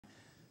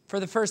For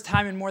the first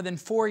time in more than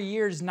 4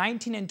 years,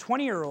 19 and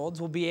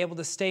 20-year-olds will be able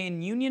to stay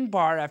in Union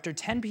Bar after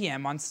 10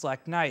 p.m. on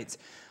select nights.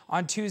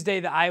 On Tuesday,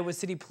 the Iowa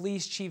City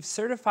Police Chief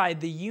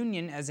certified the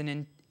Union as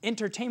an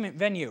entertainment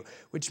venue,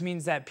 which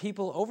means that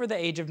people over the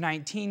age of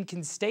 19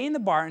 can stay in the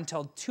bar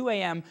until 2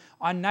 a.m.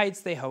 on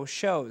nights they host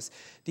shows.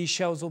 These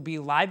shows will be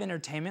live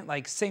entertainment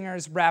like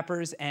singers,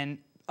 rappers, and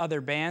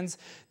other bands.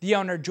 The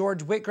owner,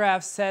 George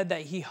Whitgraf, said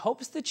that he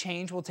hopes the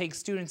change will take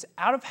students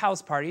out of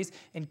house parties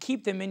and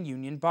keep them in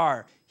Union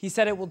Bar. He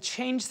said it will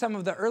change some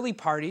of the early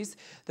parties.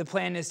 The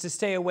plan is to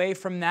stay away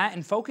from that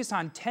and focus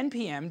on 10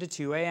 p.m. to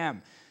 2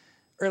 a.m.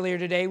 Earlier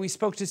today, we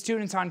spoke to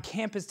students on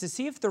campus to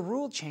see if the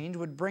rule change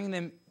would bring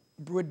them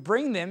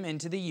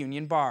into the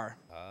Union Bar.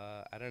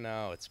 I don't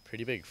know. It's a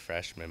pretty big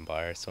freshman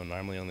bar, so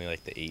normally only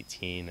like the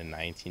 18 and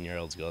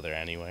 19-year-olds go there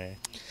anyway.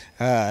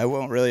 It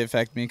won't really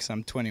affect me because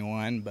I'm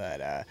 21,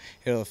 but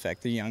it'll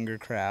affect the younger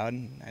crowd.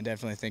 I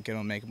definitely think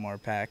it'll make it more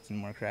packed and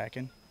more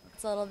cracking.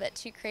 It's a little bit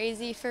too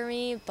crazy for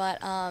me, but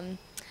I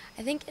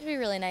think it'd be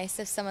really nice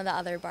if some of the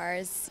other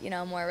bars,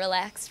 more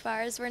relaxed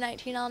bars, were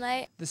 19 all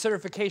night. The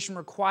certification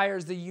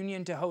requires the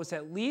Union to host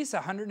at least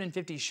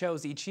 150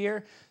 shows each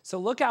year, so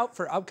look out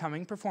for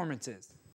upcoming performances.